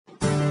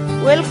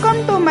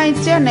Welcome to my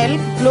channel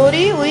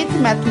Glory with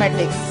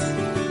Mathematics.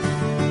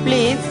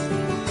 Please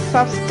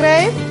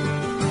subscribe,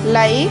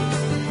 like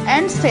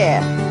and share.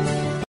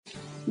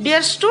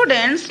 Dear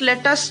students,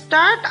 let us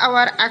start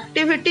our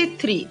activity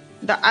 3.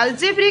 The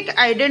algebraic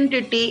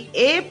identity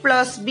a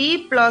plus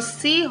b plus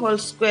c whole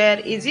square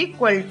is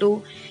equal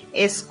to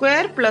a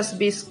square plus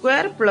b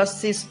square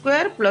plus c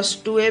square plus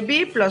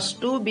 2ab plus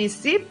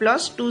 2bc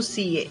plus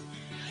 2ca.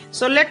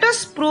 So let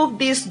us prove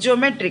this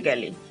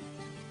geometrically.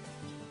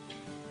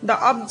 The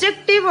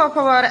objective of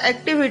our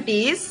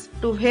activity is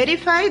to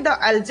verify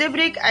the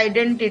algebraic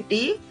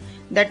identity,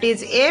 that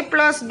is a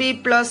plus b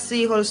plus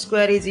c whole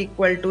square is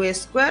equal to a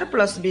square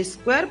plus b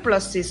square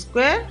plus c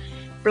square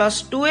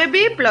plus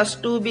 2ab plus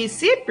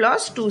 2bc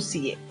plus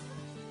 2ca.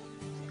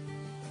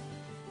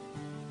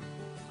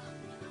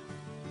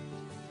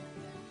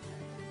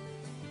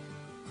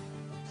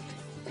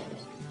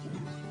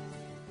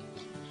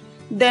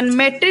 Then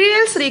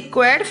materials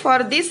required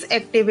for this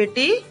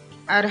activity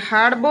are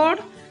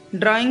hardboard,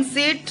 drawing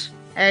sheet,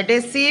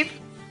 adhesive,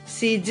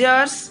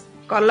 scissors,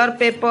 color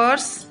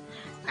papers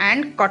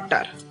and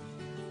cutter.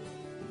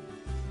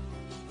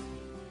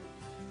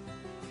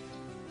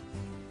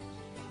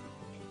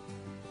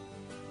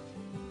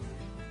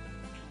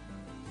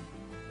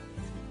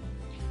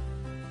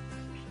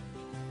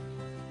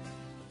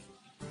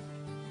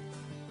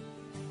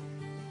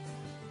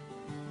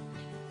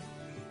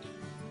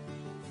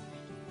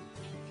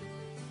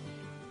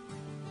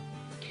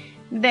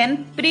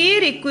 Then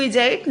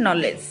prerequisite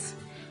knowledge: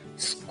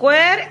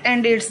 square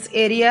and its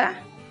area,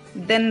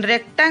 then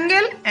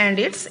rectangle and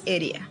its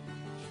area.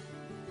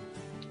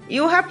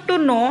 You have to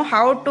know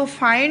how to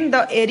find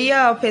the area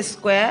of a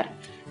square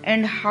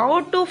and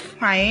how to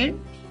find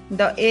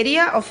the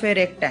area of a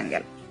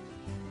rectangle.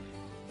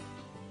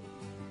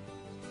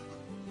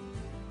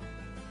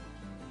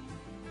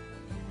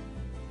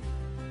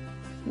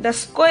 A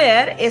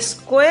square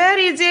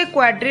is a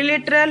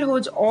quadrilateral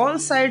whose all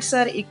sides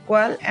are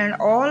equal and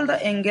all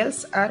the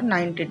angles are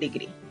 90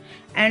 degrees.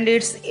 And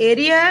its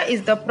area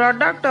is the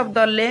product of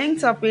the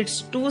lengths of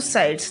its two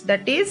sides,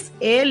 that is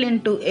L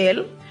into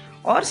L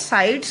or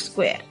side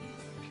square.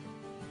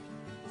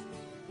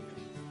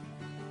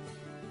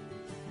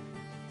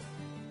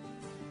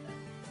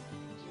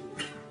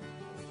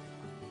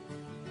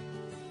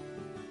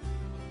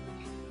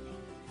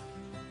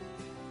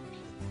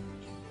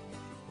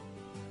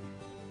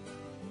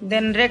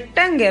 Then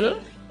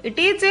rectangle, it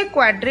is a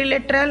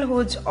quadrilateral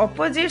whose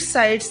opposite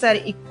sides are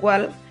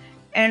equal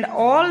and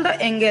all the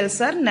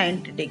angles are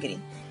 90 degrees.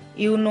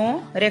 You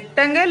know,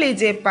 rectangle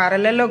is a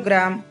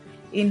parallelogram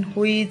in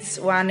which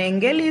one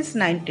angle is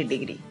 90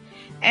 degrees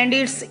and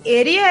its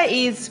area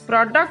is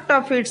product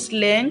of its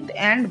length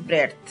and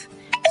breadth.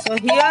 So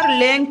here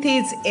length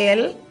is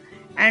L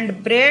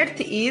and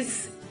breadth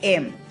is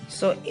M.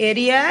 So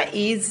area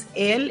is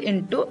L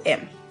into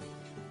M.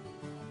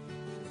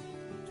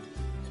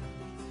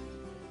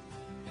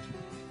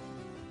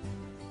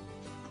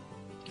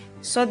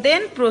 So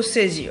then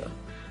procedure.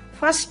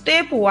 First,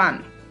 step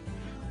 1.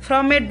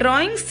 From a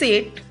drawing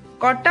sheet,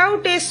 cut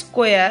out a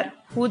square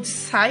whose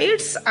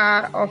sides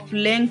are of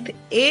length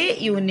A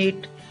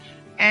unit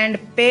and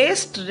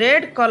paste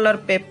red color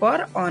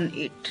paper on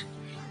it.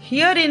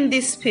 Here in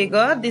this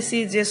figure, this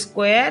is a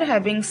square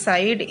having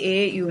side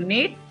A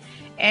unit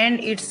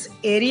and its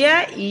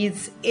area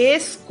is A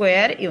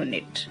square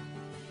unit.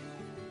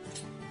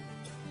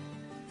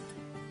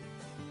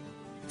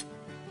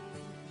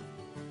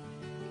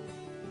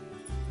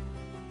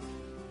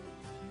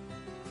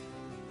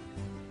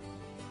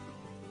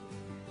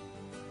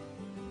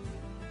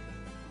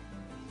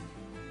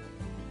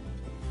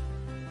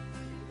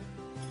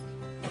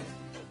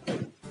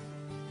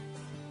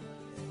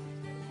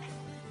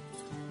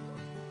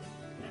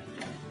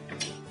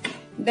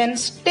 Then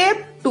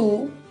step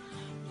 2,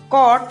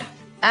 cut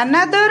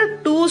another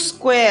two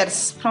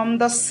squares from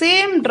the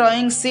same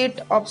drawing sheet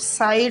of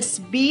sides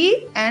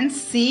B and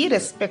C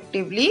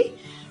respectively,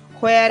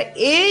 where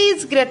A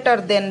is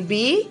greater than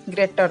B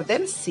greater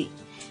than C.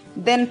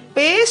 Then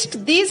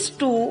paste these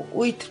two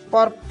with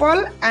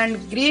purple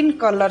and green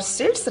color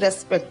sheets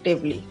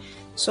respectively.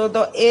 So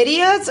the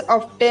areas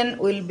obtained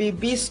will be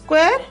B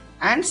square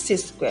and C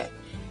square.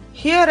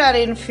 Here are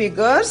in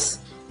figures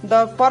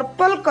the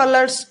purple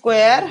colored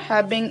square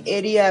having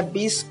area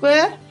B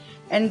square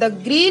and the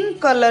green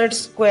colored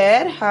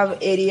square have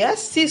area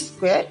C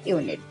square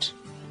unit.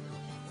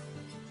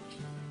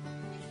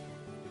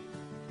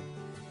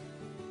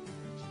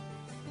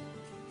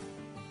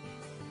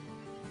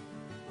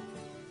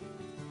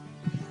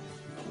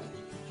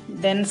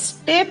 Then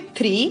step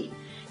 3,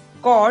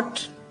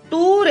 cut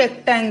two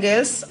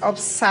rectangles of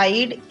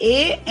side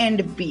A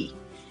and B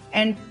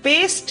and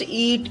paste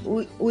it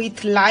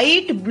with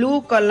light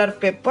blue color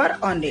paper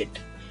on it.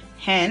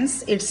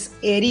 Hence, its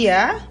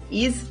area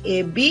is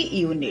AB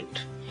unit.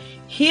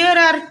 Here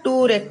are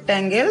two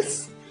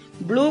rectangles.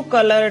 Blue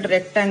colored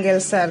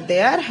rectangles are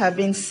there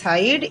having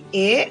side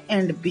A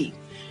and B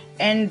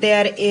and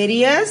their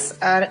areas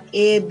are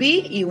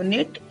AB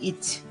unit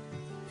each.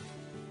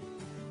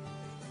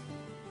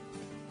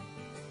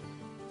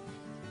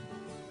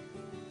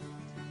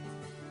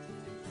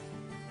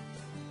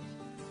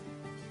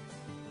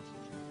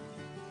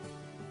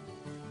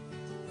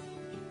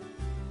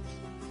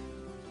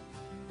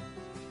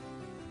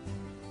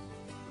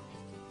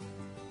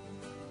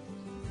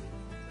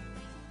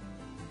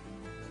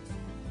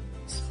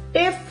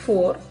 Step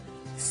 4.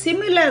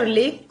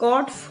 Similarly,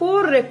 cut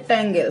 4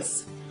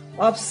 rectangles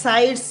of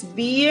sides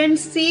B and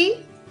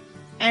C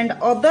and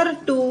other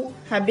 2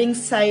 having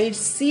sides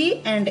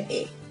C and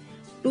A.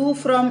 2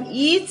 from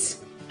each,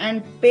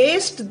 and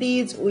paste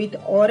these with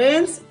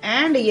orange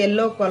and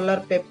yellow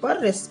color paper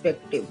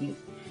respectively.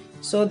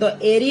 So the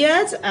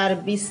areas are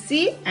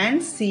BC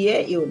and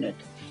CA unit.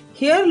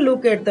 Here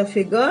look at the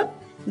figure.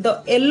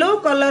 The yellow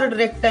colored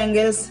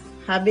rectangles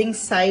having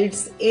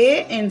sides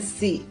A and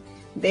C,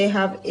 they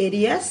have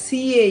area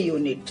CA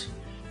unit.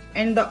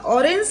 And the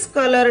orange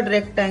colored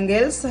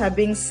rectangles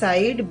having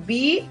side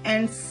B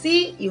and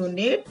C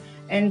unit,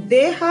 and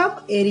they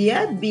have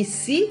area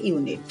BC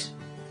unit.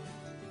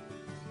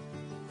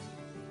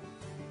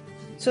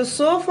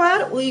 So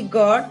far we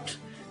got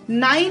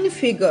 9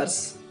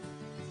 figures,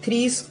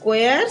 3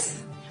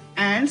 squares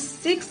and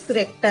 6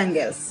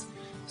 rectangles.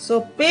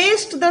 So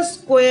paste the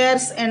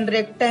squares and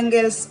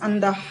rectangles on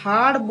the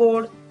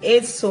hardboard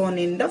as shown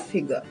in the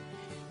figure.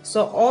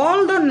 So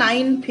all the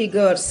 9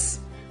 figures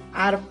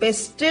are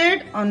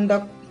pasted on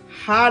the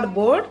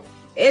hardboard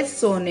as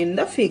shown in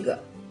the figure.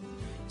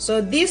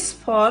 So this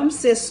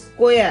forms a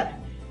square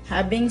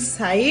having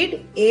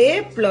side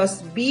A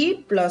plus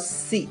B plus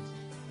C.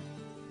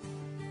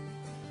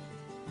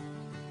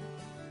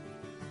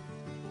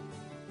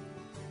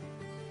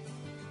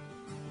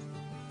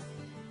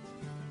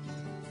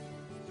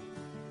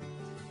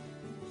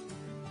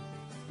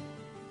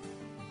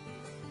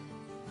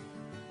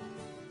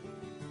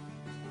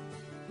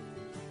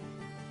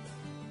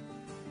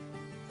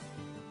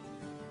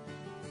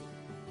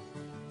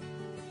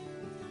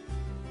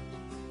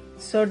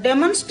 So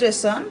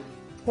demonstration,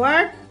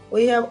 what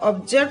we have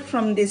observed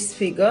from this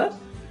figure.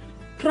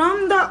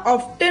 From the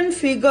obtained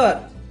figure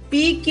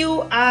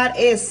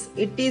PQRS,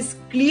 it is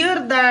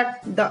clear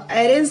that the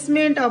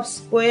arrangement of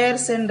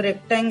squares and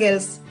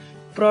rectangles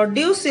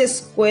produce a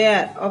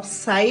square of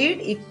side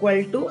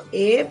equal to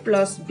A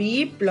plus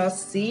B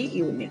plus C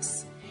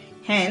units.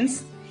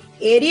 Hence,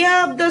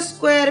 area of the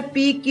square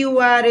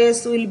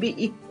PQRS will be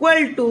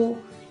equal to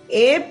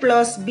A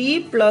plus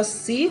B plus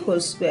C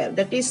whole square,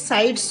 that is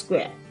side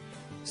square.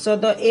 So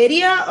the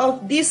area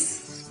of this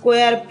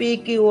square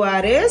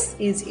PQRS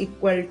is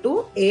equal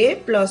to A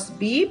plus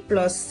B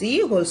plus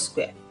C whole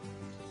square.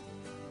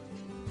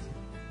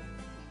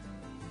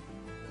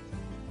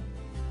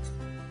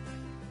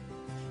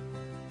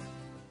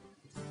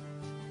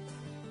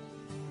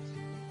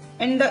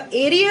 And the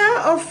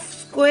area of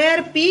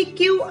square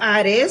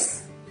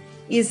PQRS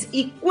is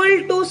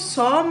equal to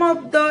sum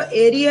of the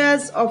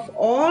areas of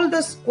all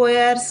the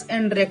squares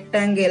and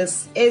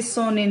rectangles as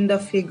shown in the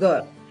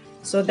figure.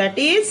 So that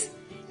is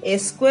A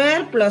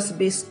square plus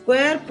B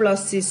square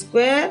plus C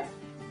square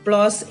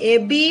plus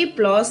AB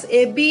plus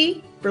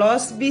AB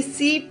plus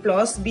BC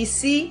plus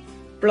BC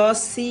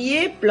plus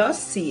CA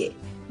plus CA.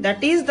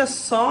 That is the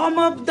sum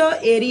of the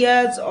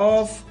areas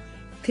of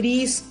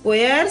 3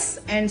 squares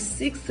and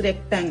 6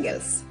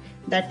 rectangles.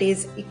 That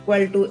is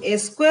equal to A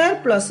square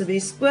plus B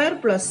square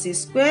plus C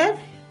square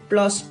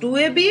plus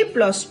 2AB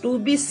plus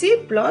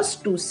 2BC plus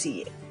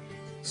 2CA.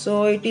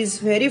 So it is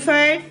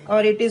verified, or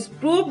it is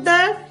proved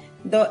that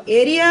the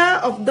area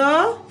of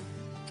the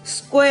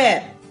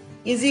square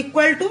is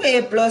equal to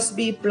A plus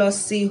B plus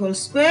C whole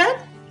square.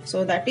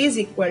 So that is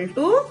equal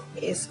to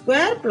A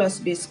square plus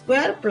B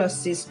square plus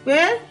C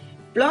square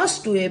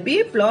plus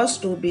 2AB plus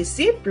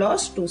 2BC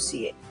plus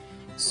 2CA.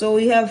 So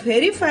we have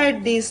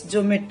verified this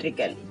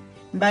geometrically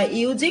by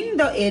using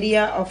the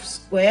area of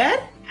square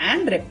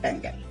and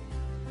rectangle.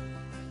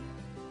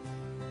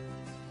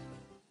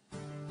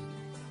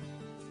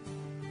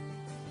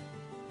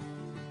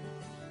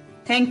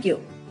 Thank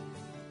you.